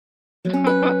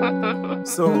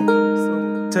So,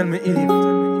 tell me Eve,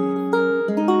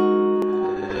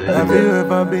 have you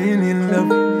ever been in love?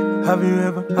 Have you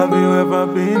ever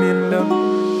been in love?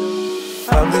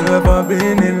 Have you ever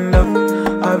been in love?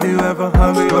 Have you ever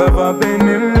been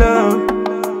in love?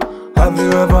 Have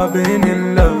you ever been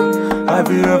in love? Have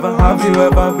you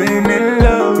ever been in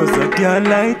love? Cause a girl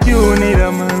like you need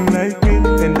a man like me,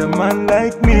 and a man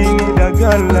like me need a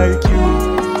girl like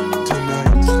you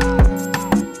tonight.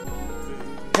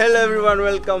 Hello everyone,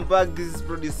 welcome back. This is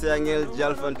producer Ynn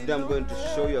Records, and today I'm going to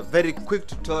show you a very quick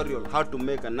tutorial how to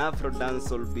make an Afro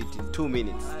Dancehall beat in 2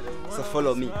 minutes. So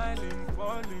follow me.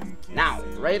 Now,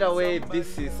 right away,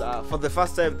 this is for the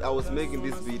first time I was making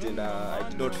this beat and I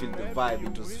did not feel the vibe.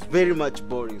 It was very much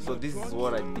boring. So this is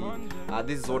what I did.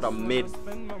 This is what I made for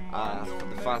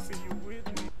the first.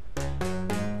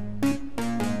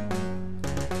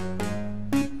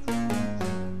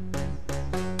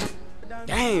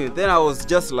 Dang, then I was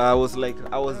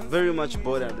very much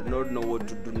bored and did not know what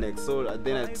to do next. So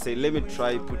then I said, let me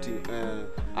try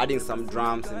adding some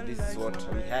drums, and this is what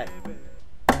we had.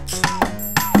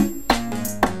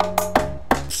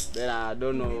 Then I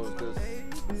don't know, it was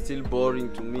still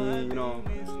boring to me, you know.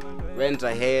 Went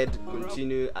ahead,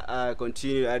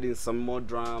 continue adding some more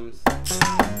drums,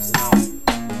 you know,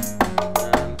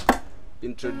 and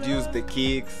introduce the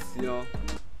kicks, you know.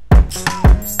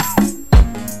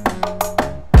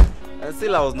 And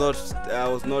still I was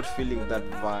not feeling that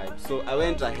vibe. So I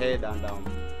went ahead and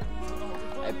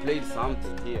I played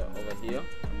something here over here.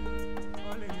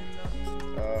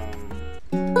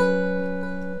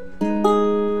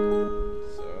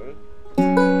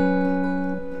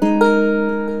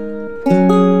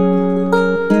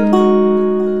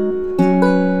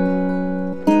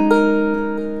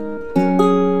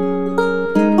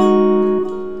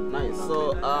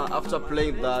 After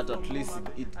playing that, at least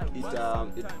it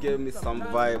gave me some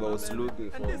vibe I was looking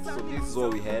for. So this is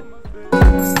what we had.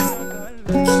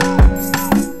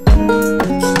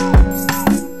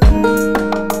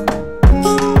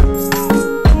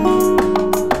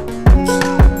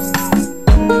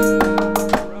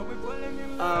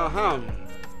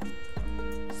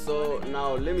 So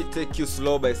now let me take you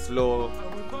slow by slow.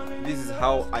 This is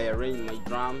how I arrange my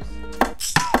drums.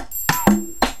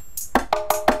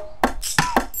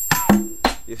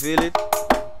 You feel it?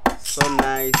 So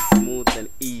nice, smooth and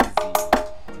easy.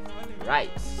 Right.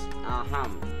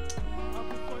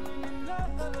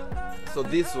 So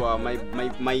these were my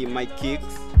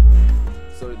kicks.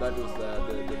 So that was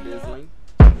the bass line.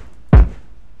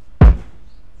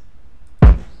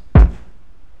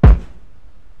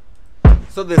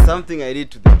 So there's something I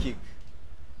did to the kick.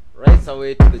 Right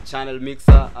away to the channel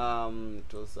mixer.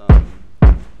 It was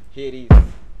here it is.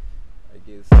 I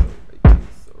guess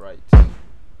right.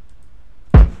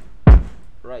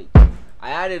 Right, I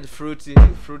added fruity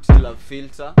love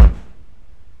filter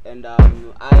and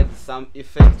added some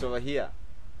effect over here.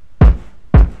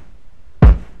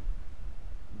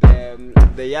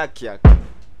 The yak yak.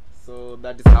 So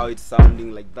that is how it's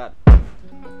sounding like that.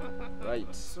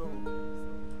 Right.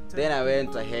 Then I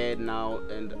went ahead now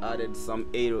and added some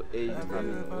 808.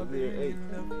 Was there 8?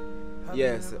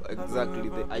 Yes,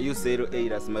 exactly. I used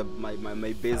 808 as my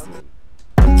bass line.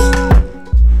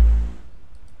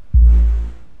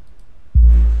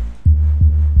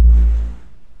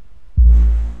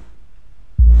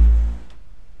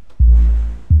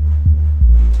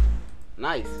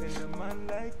 Nice.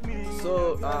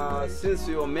 So since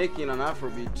we were making an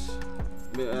Afrobeat,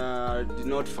 did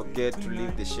not forget to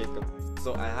leave the shaker.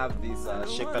 So I have this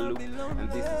shaker loop,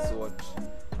 and this is what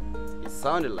it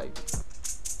sounded like.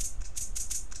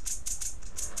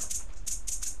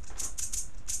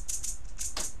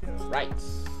 Right.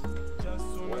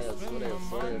 What else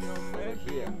over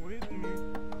here?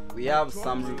 We have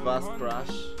some reverse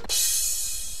crash.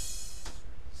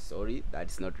 Sorry, that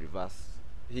is not reverse.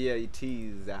 Here it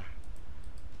is.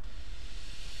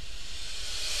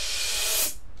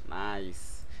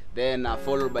 Nice. Then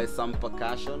followed by some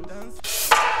percussion.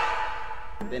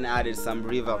 Then I added some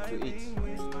reverb to it.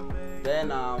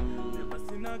 Then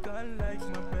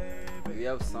we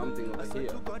have something over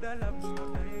here.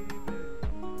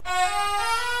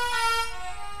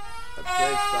 I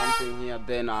pressed something here.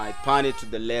 Then I pan it to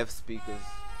the left speakers.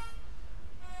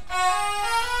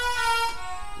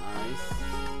 Nice.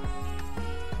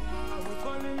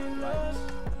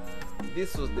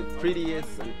 This was the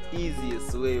prettiest and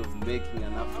easiest way of making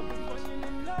an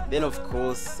Afrobeat. Then of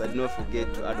course I did not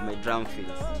forget to add my drum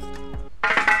fills.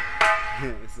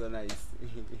 So nice.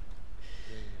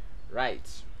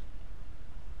 Right.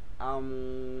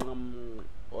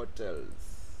 What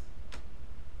else?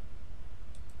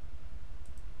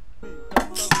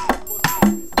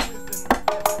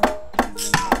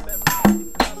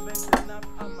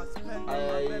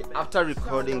 after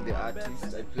recording the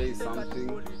artist, I play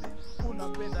something.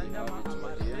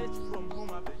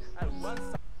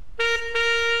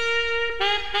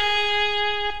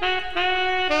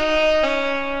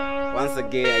 Once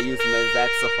again, I use my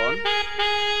saxophone.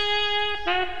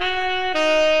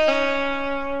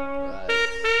 Right.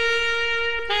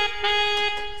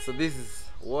 So this is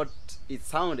what it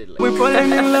sounded like. We're falling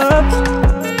in love.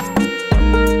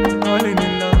 Falling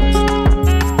in love.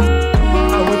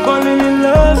 Are we falling in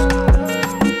love?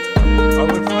 Are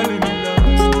we falling in love?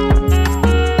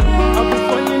 Are we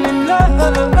falling in love?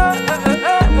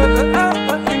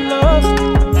 In love.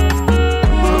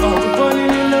 So are we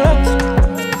falling in love?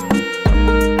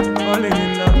 Falling in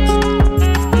love.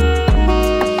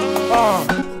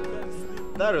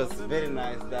 That was very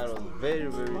nice. That was very,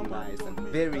 very nice and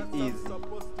very easy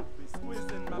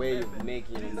way of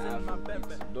making an Afro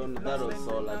beat. That was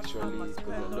all actually, because I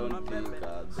don't think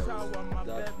there was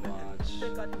that much.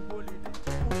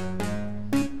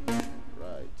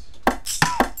 Right.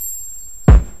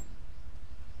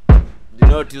 Do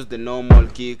not use the normal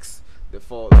kicks, the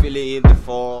four, filling in the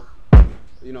four,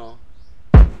 you know.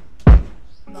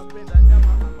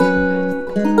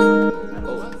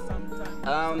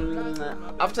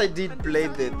 After I did play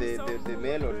the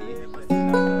melody,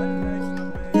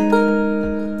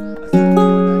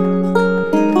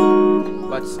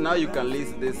 but now you can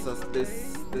listen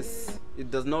this it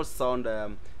does not sound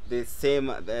the same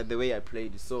the way I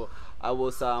played it. So I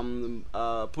was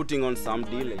putting on some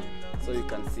delay, so you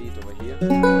can see it over here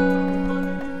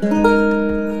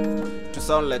to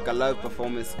sound like a live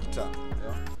performance guitar.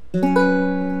 Yeah?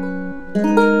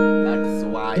 That's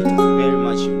why it's very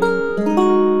much unique.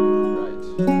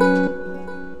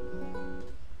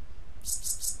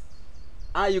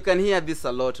 You can hear this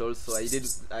a lot also. I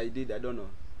don't know,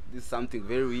 this is something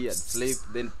very weird. Slave,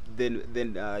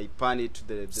 then I pan it to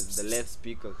the left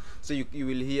speaker, so you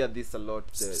will hear this a lot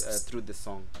through the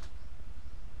song.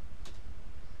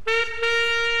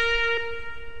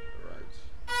 Right.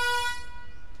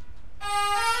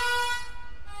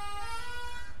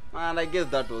 And I guess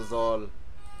that was all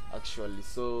actually.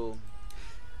 So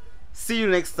see you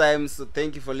next time. So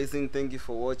thank you for listening, thank you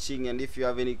for watching, and if you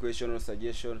have any question or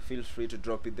suggestion, feel free to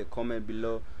drop it in the comment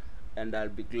below and I'll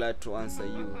be glad to answer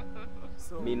you.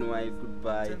 Meanwhile,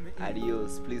 goodbye,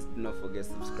 adios. Please do not forget to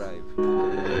subscribe.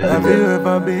 Have you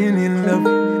ever been in love?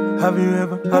 Have you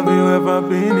ever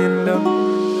been in love?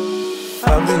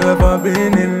 Have you ever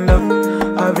been in love?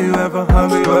 Have you ever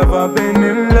been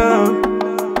in love?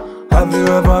 Have you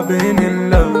ever been in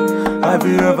love? Have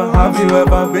you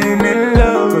ever been in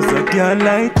love? Cause a girl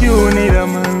like you need a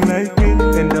man like me,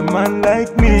 and a man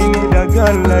like me need a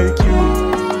girl like you.